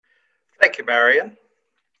Thank you, Marion.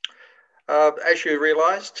 As you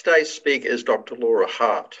realise, today's speaker is Dr. Laura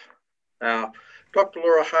Hart. Now, Dr.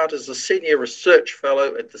 Laura Hart is a Senior Research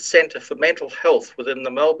Fellow at the Centre for Mental Health within the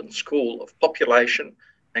Melbourne School of Population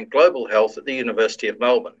and Global Health at the University of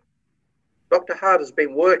Melbourne. Dr. Hart has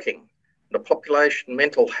been working in population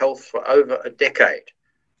mental health for over a decade.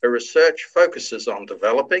 Her research focuses on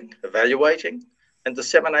developing, evaluating, and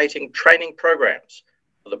disseminating training programs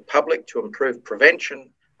for the public to improve prevention,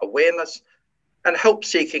 awareness, and help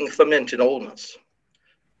seeking for mental illness.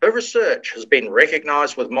 Her research has been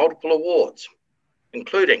recognised with multiple awards,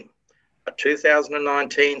 including a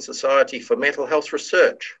 2019 Society for Mental Health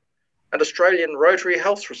Research, an Australian Rotary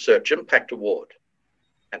Health Research Impact Award,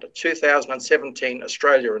 and a 2017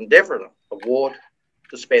 Australia Endeavour Award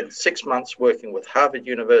to spend 6 months working with Harvard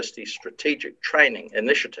University's Strategic Training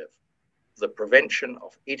Initiative for the Prevention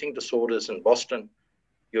of Eating Disorders in Boston,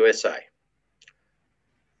 USA.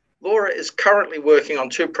 Laura is currently working on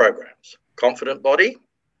 2 programs. Confident Body,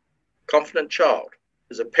 Confident Child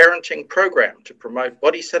is a parenting program to promote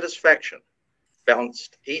body satisfaction,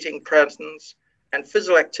 balanced eating patterns, and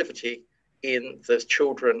physical activity in the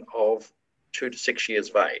children of 2 to 6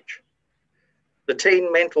 years of age. The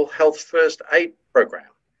Teen Mental Health First Aid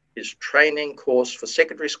program is a training course for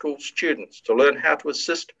secondary school students to learn how to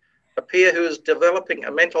assist a peer who is developing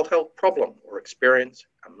a mental health problem or experience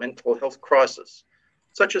a mental health crisis,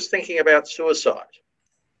 such as thinking about suicide.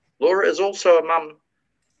 Laura is also a mum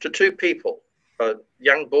to 2 people,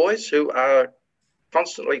 young boys who are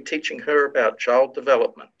constantly teaching her about child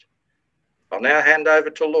development. I'll now hand over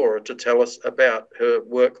to Laura to tell us about her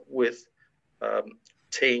work with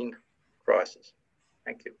teen crisis.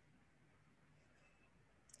 Thank you.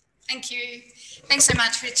 Thank you. Thanks so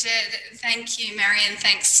much, Richard. Thank you, Marion.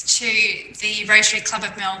 Thanks to the Rotary Club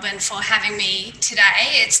of Melbourne for having me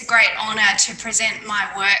today. It's a great honour to present my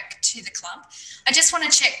work to the club. I just want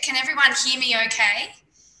to check, can everyone hear me okay?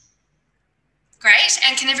 Great.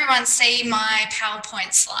 And can everyone see my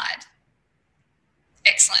PowerPoint slide?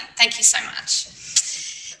 Excellent. Thank you so much.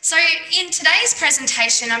 So in today's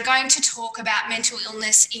presentation, I'm going to talk about mental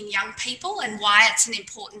illness in young people and why it's an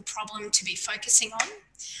important problem to be focusing on.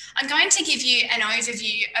 I'm going to give you an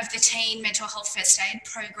overview of the Teen Mental Health First Aid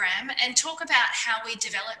program and talk about how we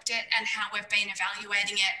developed it and how we've been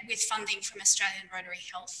evaluating it with funding from Australian Rotary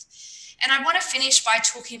Health. And I want to finish by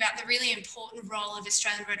talking about the really important role of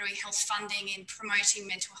Australian Rotary Health funding in promoting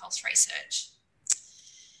mental health research.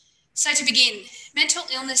 So to begin, mental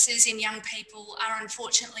illnesses in young people are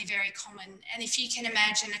unfortunately very common. And if you can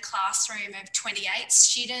imagine a classroom of 28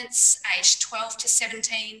 students aged 12 to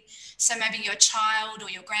 17, so maybe your child or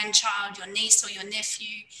your grandchild, your niece or your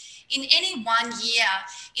nephew, in any 1 year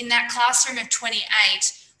in that classroom of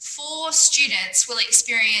 28, 4 students will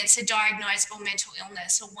experience a diagnosable mental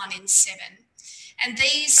illness, or 1 in 7. And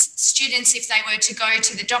these students, if they were to go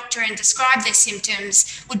to the doctor and describe their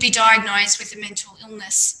symptoms, would be diagnosed with a mental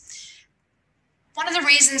illness. One of the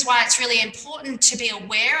reasons why it's really important to be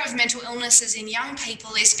aware of mental illnesses in young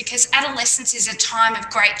people is because adolescence is a time of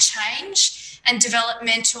great change and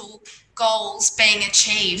developmental goals being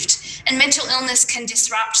achieved. And mental illness can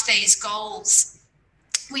disrupt these goals.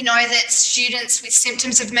 We know that students with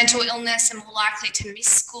symptoms of mental illness are more likely to miss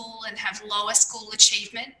school and have lower school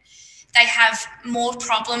achievement. They have more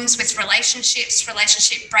problems with relationships,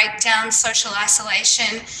 relationship breakdown, social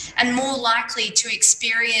isolation, and more likely to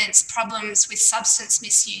experience problems with substance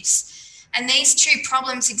misuse. And these 2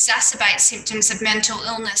 problems exacerbate symptoms of mental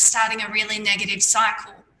illness, starting a really negative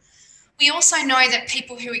cycle. We also know that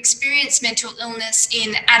people who experience mental illness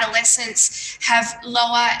in adolescence have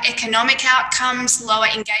lower economic outcomes, lower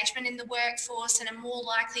engagement in the workforce, and are more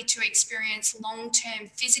likely to experience long-term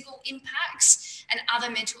physical impacts and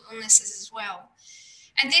other mental illnesses as well.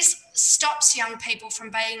 And this stops young people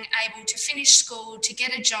from being able to finish school, to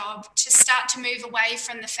get a job, to start to move away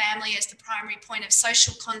from the family as the primary point of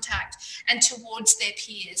social contact and towards their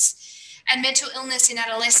peers. And mental illness in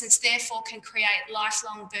adolescence, therefore, can create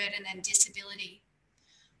lifelong burden and disability.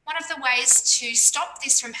 One of the ways to stop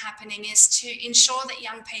this from happening is to ensure that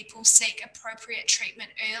young people seek appropriate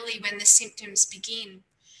treatment early when the symptoms begin.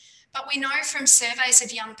 But we know from surveys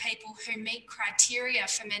of young people who meet criteria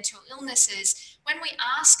for mental illnesses, when we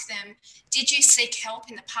ask them, did you seek help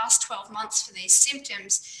in the past 12 months for these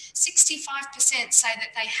symptoms, 65% say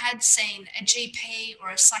that they had seen a GP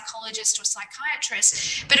or a psychologist or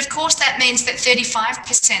psychiatrist, but of course that means that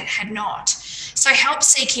 35% had not. So help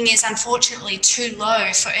seeking is unfortunately too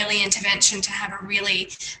low for early intervention to have a really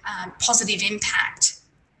positive impact.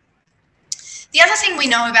 The other thing we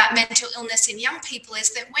know about mental illness in young people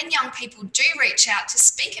is that when young people do reach out to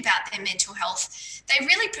speak about their mental health, they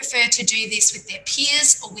really prefer to do this with their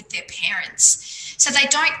peers or with their parents. So they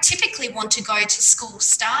don't typically want to go to school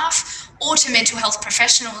staff or to mental health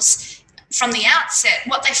professionals from the outset.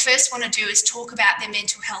 What they first want to do is talk about their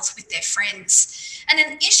mental health with their friends. And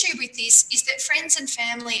an issue with this is that friends and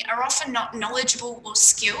family are often not knowledgeable or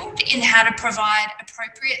skilled in how to provide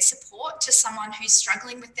appropriate support to someone who's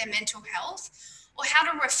struggling with their mental health, or how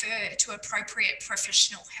to refer to appropriate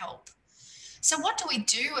professional help. So what do we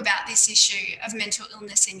do about this issue of mental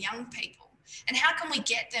illness in young people? And how can we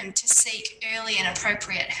get them to seek early and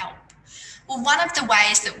appropriate help? Well, one of the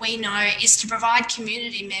ways that we know is to provide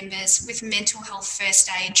community members with mental health first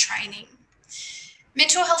aid training.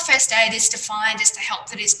 Mental health first aid is defined as the help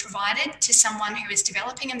that is provided to someone who is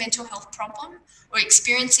developing a mental health problem or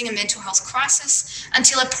experiencing a mental health crisis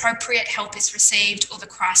until appropriate help is received or the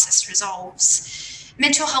crisis resolves.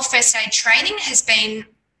 Mental health first aid training has been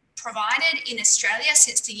provided in Australia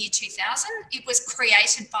since the year 2000. It was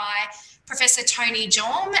created by Professor Tony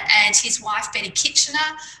Jorm and his wife Betty Kitchener,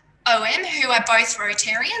 OM, who are both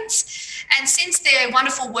Rotarians. And since their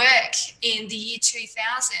wonderful work in the year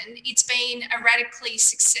 2000, it's been a radically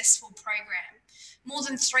successful program. More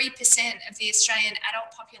than 3% of the Australian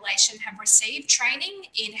adult population have received training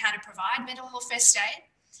in how to provide mental health first aid.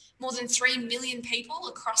 More than 3 million people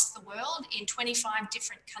across the world in 25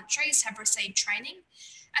 different countries have received training.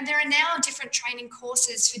 And there are now different training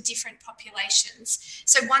courses for different populations.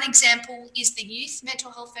 So one example is the Youth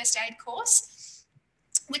Mental Health First Aid course,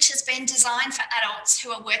 which has been designed for adults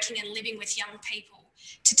who are working and living with young people,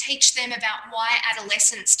 to teach them about why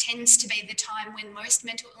adolescence tends to be the time when most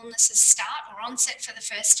mental illnesses start or onset for the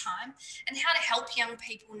first time, and how to help young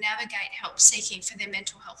people navigate help seeking for their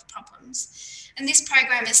mental health problems. And this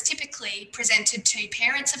program is typically presented to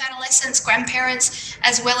parents of adolescents, grandparents,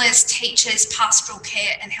 as well as teachers, pastoral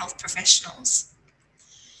care and health professionals.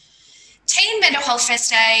 Teen Mental Health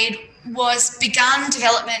First Aid was begun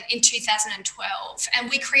development in 2012, and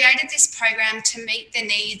we created this program to meet the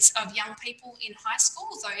needs of young people in high school,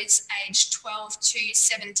 those aged 12 to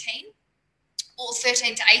 17 or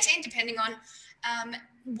 13 to 18, depending on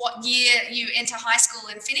what year you enter high school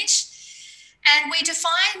and finish. And we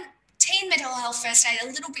define teen mental health first aid a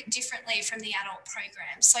little bit differently from the adult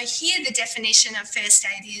program. So here the definition of first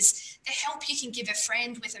aid is the help you can give a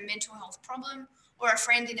friend with a mental health problem or a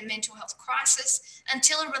friend in a mental health crisis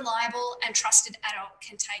until a reliable and trusted adult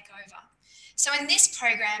can take over. So in this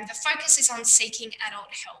program, the focus is on seeking adult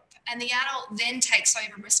help, and the adult then takes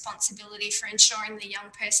over responsibility for ensuring the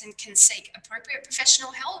young person can seek appropriate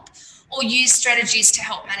professional help or use strategies to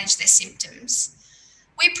help manage their symptoms.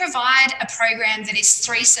 We provide a program that is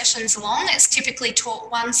 3 sessions long. It's typically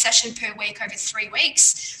taught 1 session per week over 3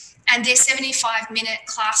 weeks. And they're 75-minute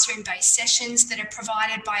classroom-based sessions that are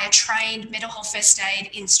provided by a trained mental health first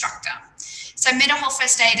aid instructor. So Mental Health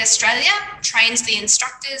First Aid Australia trains the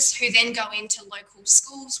instructors who then go into local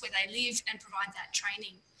schools where they live and provide that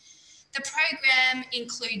training. The program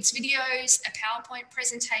includes videos, a PowerPoint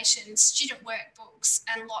presentation, student workbooks,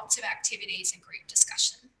 and lots of activities and group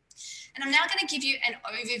discussion. And I'm now going to give you an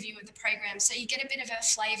overview of the program so you get a bit of a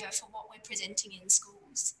flavour for what we're presenting in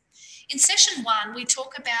schools. In session 1, we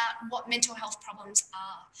talk about what mental health problems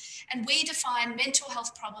are, and we define mental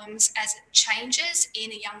health problems as changes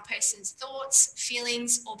in a young person's thoughts,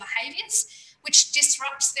 feelings, or behaviours, which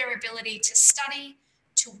disrupts their ability to study,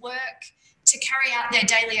 to work, to carry out their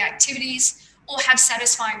daily activities, or have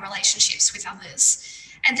satisfying relationships with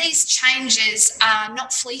others. And these changes are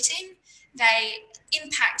not fleeting, they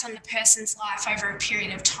impact on the person's life over a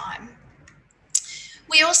period of time.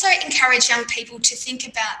 We also encourage young people to think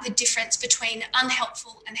about the difference between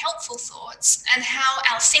unhelpful and helpful thoughts and how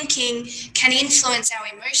our thinking can influence our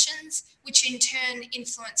emotions, which in turn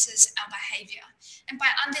influences our behaviour. And by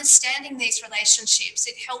understanding these relationships,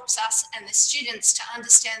 it helps us and the students to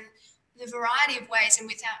understand the variety of ways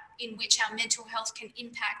in which our mental health can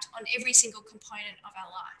impact on every single component of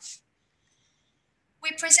our life.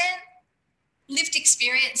 We present lived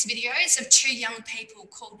experience videos of 2 young people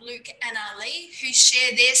called Luke and Ali who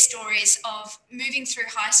share their stories of moving through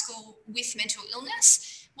high school with mental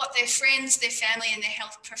illness, what their friends, their family and their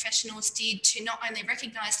health professionals did to not only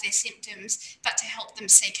recognise their symptoms, but to help them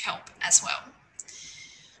seek help as well.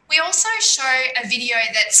 We also show a video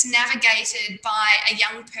that's navigated by a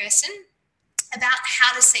young person about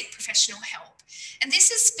how to seek professional help. And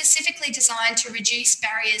this is specifically designed to reduce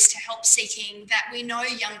barriers to help seeking that we know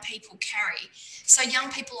young people carry. So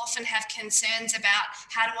young people often have concerns about,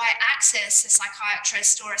 how do I access a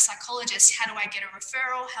psychiatrist or a psychologist? How do I get a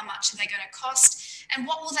referral? How much are they going to cost? And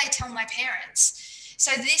what will they tell my parents?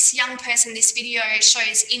 So this young person, this video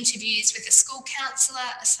shows interviews with a school counsellor,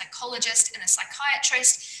 a psychologist and a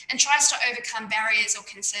psychiatrist, and tries to overcome barriers or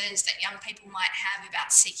concerns that young people might have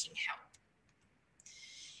about seeking help.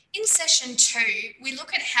 In session 2, we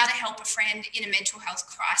look at how to help a friend in a mental health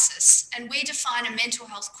crisis, and we define a mental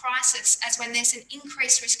health crisis as when there's an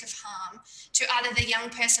increased risk of harm to either the young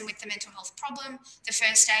person with the mental health problem, the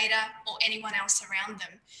first aider, or anyone else around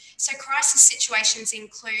them. So crisis situations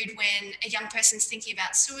include when a young person's thinking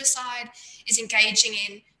about suicide, is engaging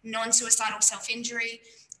in non-suicidal self-injury,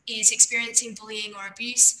 is experiencing bullying or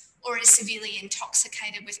abuse, or is severely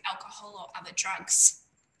intoxicated with alcohol or other drugs.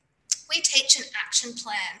 We teach an action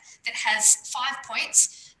plan that has 5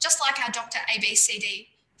 points, just like our Dr. ABCD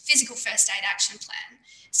physical first aid action plan.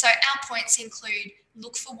 So our points include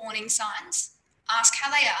look for warning signs, ask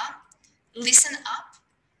how they are, listen up,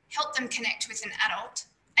 help them connect with an adult,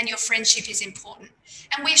 and your friendship is important.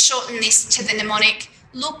 And we shorten this to the mnemonic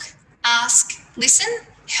look, ask, listen,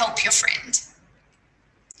 help your friend.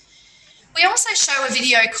 We also show a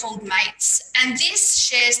video called Mates, and this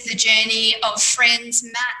shares the journey of friends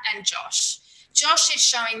Matt and Josh. Josh is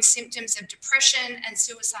showing symptoms of depression and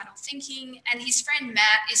suicidal thinking, and his friend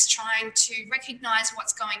Matt is trying to recognise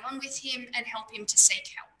what's going on with him and help him to seek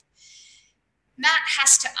help. Matt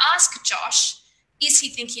has to ask Josh, is he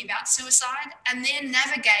thinking about suicide, and then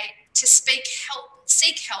navigate to seek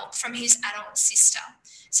help from his adult sister.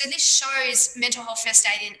 So this shows mental health first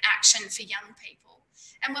aid in action for young people.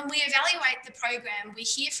 And when we evaluate the program, we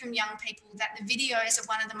hear from young people that the videos are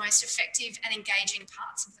one of the most effective and engaging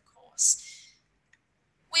parts of the course.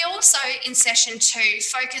 We also, in session 2,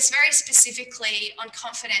 focus very specifically on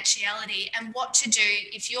confidentiality and what to do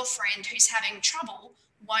if your friend who's having trouble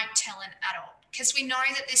won't tell an adult, because we know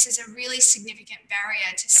that this is a really significant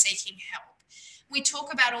barrier to seeking help. We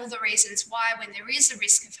talk about all the reasons why, when there is a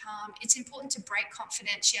risk of harm, it's important to break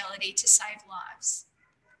confidentiality to save lives.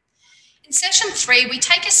 In session 3, we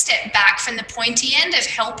take a step back from the pointy end of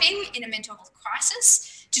helping in a mental health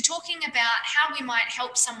crisis to talking about how we might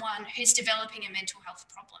help someone who's developing a mental health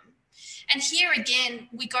problem. And here again,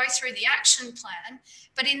 we go through the action plan,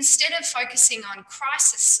 but instead of focusing on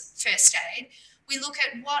crisis first aid, we look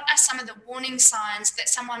at what are some of the warning signs that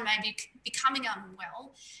someone may be becoming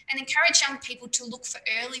unwell, and encourage young people to look for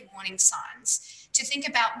early warning signs, to think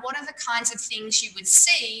about what are the kinds of things you would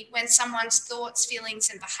see when someone's thoughts, feelings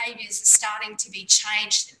and behaviours are starting to be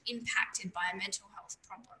changed and impacted by a mental health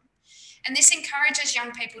problem. And this encourages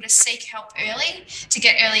young people to seek help early, to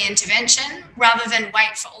get early intervention, rather than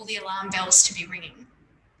wait for all the alarm bells to be ringing.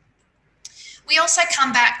 We also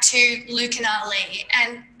come back to Luke and Ali,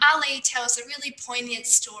 and Ali tells a really poignant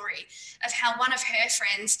story of how one of her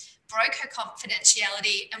friends broke her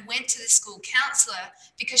confidentiality and went to the school counsellor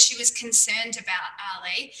because she was concerned about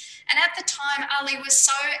Ali. And at the time, Ali was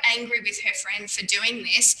so angry with her friend for doing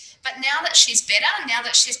this, but now that she's better, now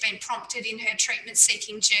that she's been prompted in her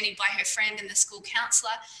treatment-seeking journey by her friend and the school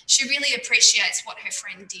counsellor, she really appreciates what her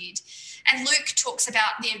friend did. And Luke talks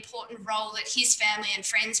about the important role that his family and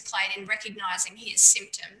friends played in recognising his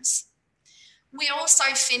symptoms. We also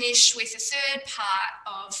finish with a third part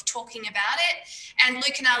of talking about it, and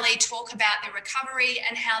Luke and Ali talk about their recovery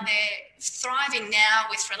and how they're thriving now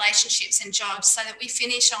with relationships and jobs, so that we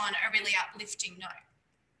finish on a really uplifting note.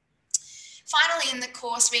 Finally, in the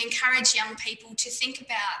course, we encourage young people to think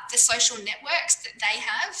about the social networks that they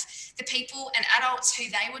have, the people and adults who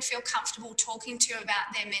they would feel comfortable talking to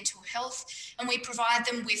about their mental health, and we provide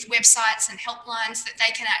them with websites and helplines that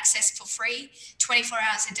they can access for free 24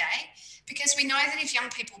 hours a day. Because we know that if young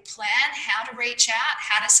people plan how to reach out,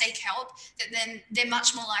 how to seek help, that then they're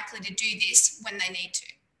much more likely to do this when they need to.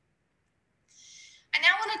 I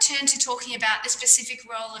now want to turn to talking about the specific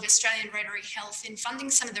role of Australian Rotary Health in funding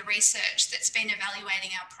some of the research that's been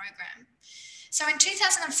evaluating our program. So in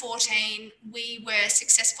 2014, we were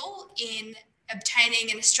successful in obtaining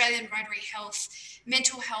an Australian Rotary Health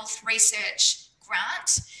mental health research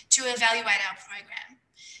grant to evaluate our program.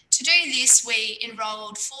 To do this, we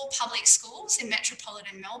enrolled 4 public schools in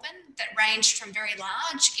metropolitan Melbourne that ranged from very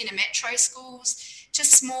large inner metro schools to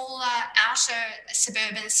smaller outer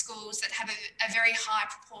suburban schools that have a very high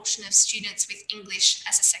proportion of students with English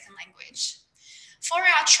as a second language. For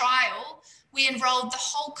our trial, we enrolled the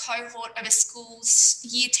whole cohort of a school's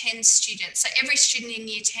Year 10 students. So every student in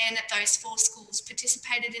Year 10 at those 4 schools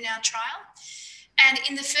participated in our trial. And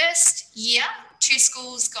in the first year, 2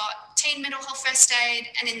 schools got teen mental health first aid,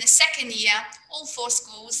 and in the second year, all 4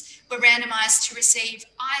 schools were randomised to receive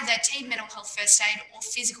either teen mental health first aid or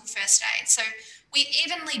physical first aid. So we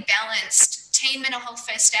evenly balanced teen mental health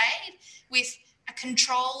first aid with a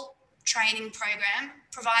control training program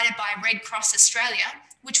provided by Red Cross Australia,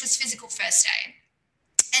 which was physical first aid.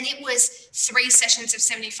 And it was 3 sessions of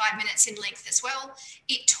 75 minutes in length as well.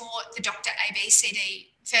 It taught the Dr. ABCD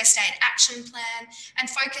first aid action plan and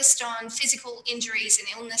focused on physical injuries and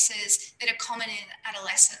illnesses that are common in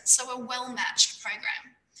adolescents. So a well-matched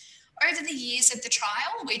program. Over the years of the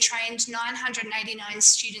trial, we trained 989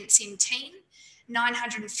 students in teen,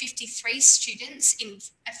 953 students in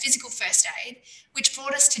a physical first aid, which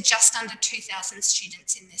brought us to just under 2,000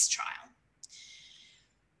 students in this trial.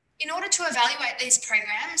 In order to evaluate these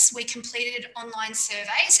programs, we completed online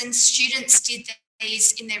surveys, and students did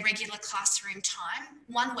these in their regular classroom time,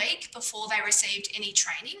 1 week before they received any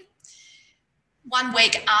training, 1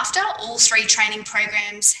 week after all 3 training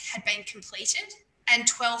programs had been completed, and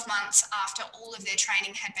 12 months after all of their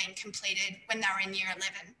training had been completed when they were in year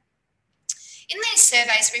 11. In these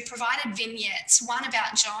surveys, we provided vignettes, one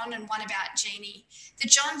about John and one about Jeannie. The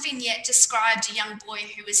John vignette described a young boy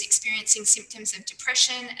who was experiencing symptoms of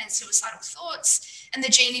depression and suicidal thoughts, and the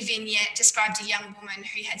Jeannie vignette described a young woman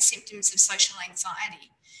who had symptoms of social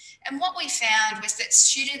anxiety. And what we found was that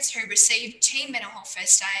students who received teen mental health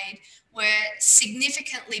first aid were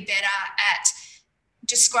significantly better at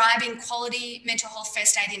describing quality mental health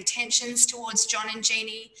first aid intentions towards John and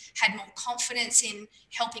Jeannie, had more confidence in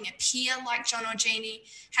helping a peer like John or Jeannie,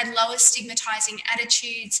 had lower stigmatising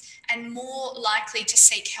attitudes, and more likely to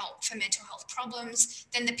seek help for mental health problems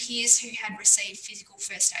than the peers who had received physical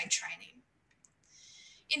first aid training.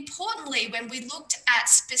 Importantly, when we looked at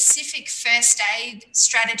specific first aid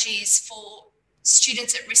strategies for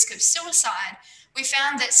students at risk of suicide, we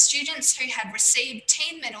found that students who had received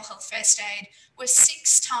teen mental health first aid were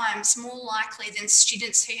 6 times more likely than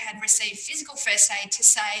students who had received physical first aid to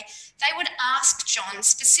say they would ask John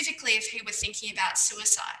specifically if he were thinking about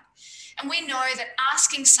suicide. And we know that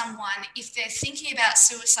asking someone if they're thinking about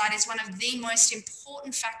suicide is one of the most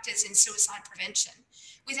important factors in suicide prevention.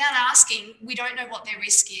 Without asking, we don't know what their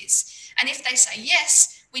risk is. And if they say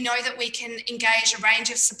yes, we know that we can engage a range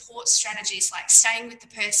of support strategies like staying with the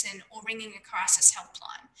person or ringing a crisis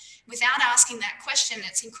helpline. Without asking that question,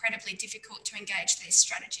 it's incredibly difficult to engage these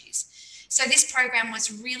strategies. So this program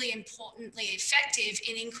was really importantly effective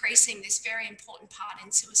in increasing this very important part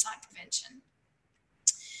in suicide prevention.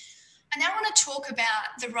 I now want to talk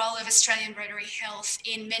about the role of Australian Rotary Health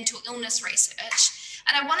in mental illness research.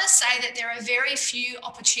 And I want to say that there are very few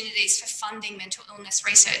opportunities for funding mental illness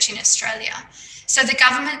research in Australia. So the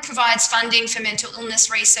government provides funding for mental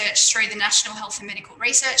illness research through the National Health and Medical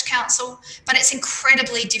Research Council, but it's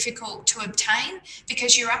incredibly difficult to obtain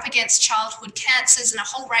because you're up against childhood cancers and a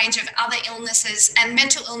whole range of other illnesses, and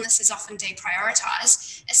mental illness is often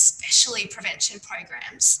deprioritised, especially prevention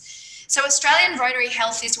programs. So Australian Rotary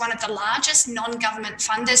Health is one of the largest non-government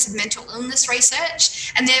funders of mental illness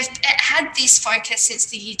research, and they've had this focus since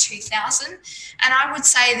the year 2000. And I would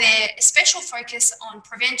say their special focus on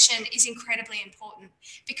prevention is incredibly important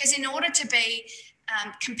because in order to be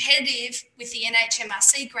competitive with the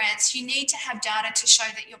MHFA grants, you need to have data to show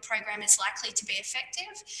that your program is likely to be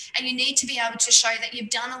effective, and you need to be able to show that you've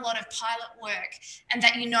done a lot of pilot work and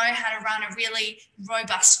that you know how to run a really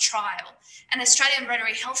robust trial. And Australian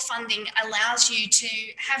Rotary Health funding allows you to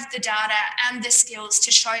have the data and the skills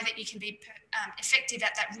to show that you can be effective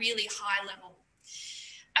at that really high level.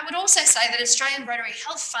 I would also say that Australian Rotary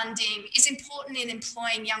Health funding is important in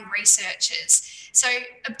employing young researchers. So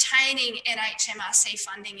obtaining NHMRC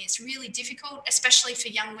funding is really difficult, especially for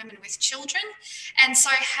young women with children. And so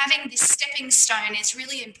having this stepping stone is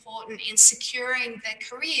really important in securing the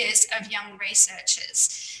careers of young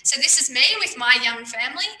researchers. So this is me with my young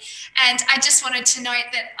family. And I just wanted to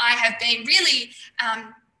note that I have been really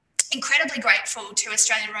incredibly grateful to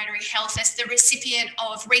Australian Rotary Health as the recipient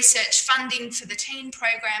of research funding for the teen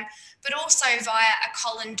program, but also via a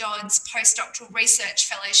Colin Dodds postdoctoral research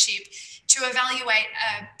fellowship to evaluate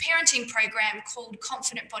a parenting program called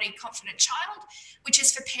Confident Body, Confident Child, which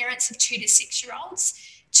is for parents of 2 to 6 year olds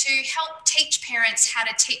to help teach parents how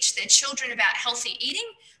to teach their children about healthy eating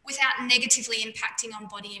without negatively impacting on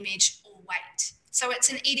body image or weight. So it's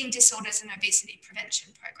an eating disorders and obesity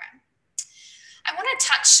prevention program. I want to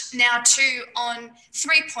touch now too on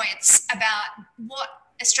 3 points about what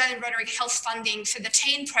Australian Rotary Health funding for the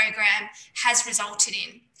teen program has resulted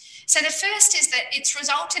in. So the first is that it's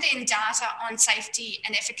resulted in data on safety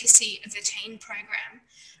and efficacy of the teen program.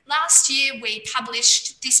 Last year, we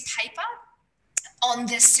published this paper on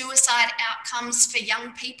the suicide outcomes for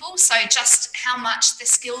young people. So just how much the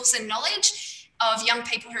skills and knowledge of young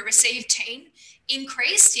people who receive teen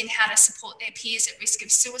increased in how to support their peers at risk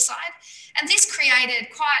of suicide. And this created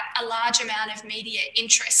quite a large amount of media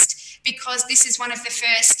interest because this is one of the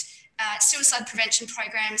first suicide prevention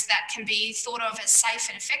programs that can be thought of as safe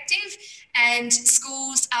and effective, and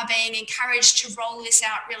schools are being encouraged to roll this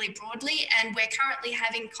out really broadly, and we're currently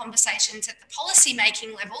having conversations at the policy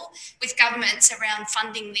making level with governments around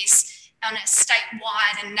funding this on a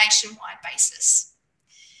statewide and nationwide basis.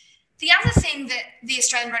 The other thing that the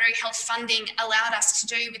Australian Rotary Health funding allowed us to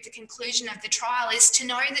do with the conclusion of the trial is to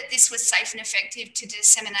know that this was safe and effective to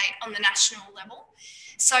disseminate on the national level.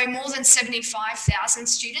 So more than 75,000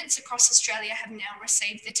 students across Australia have now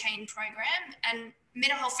received the teen program, and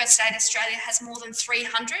Mental Health First Aid Australia has more than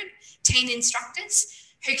 300 teen instructors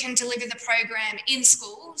who can deliver the program in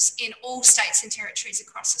schools in all states and territories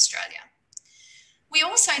across Australia. We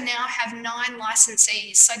also now have 9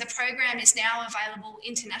 licensees, so the program is now available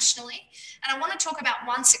internationally. And I want to talk about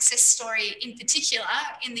one success story in particular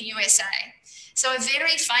in the USA. So a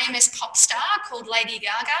very famous pop star called Lady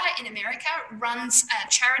Gaga in America runs a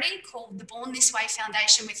charity called the Born This Way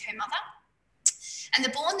Foundation with her mother. And the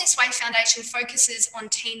Born This Way Foundation focuses on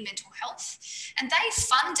teen mental health. And they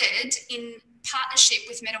funded, in partnership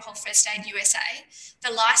with Mental Health First Aid USA,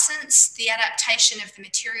 the license, the adaptation of the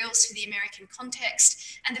materials for the American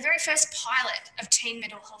context, and the very first pilot of teen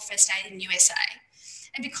mental health first aid in USA.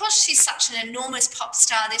 And because she's such an enormous pop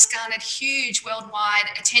star, this garnered huge worldwide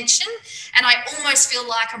attention. And I almost feel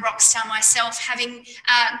like a rock star myself, having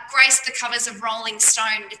graced the covers of Rolling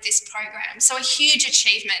Stone with this program. So a huge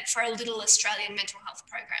achievement for a little Australian mental health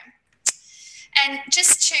program. And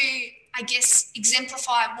just to, I guess,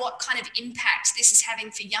 exemplify what kind of impact this is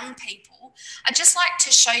having for young people, I'd just like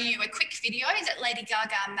to show you a quick video that Lady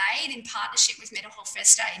Gaga made in partnership with Mental Health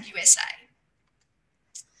First Aid USA.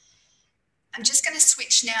 I'm just going to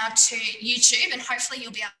switch now to YouTube, and hopefully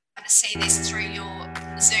you'll be able to see this through your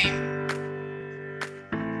Zoom.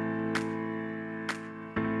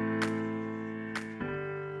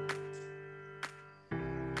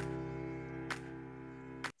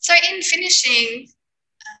 So in finishing,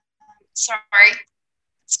 let's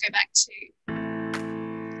go back to,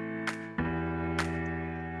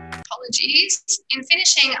 apologies. In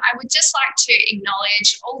finishing, I would just like to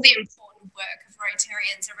acknowledge all the important work of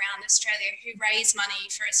Rotarians around Australia who raise money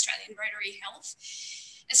for Australian Rotary Health.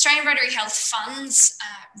 Australian Rotary Health funds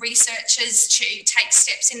researchers to take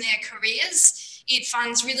steps in their careers. It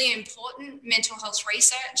funds really important mental health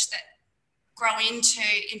research that grow into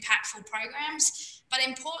impactful programs. But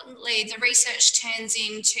importantly, the research turns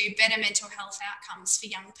into better mental health outcomes for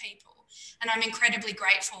young people. And I'm incredibly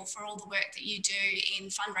grateful for all the work that you do in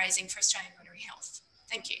fundraising for Australian Rotary Health.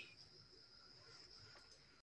 Thank you.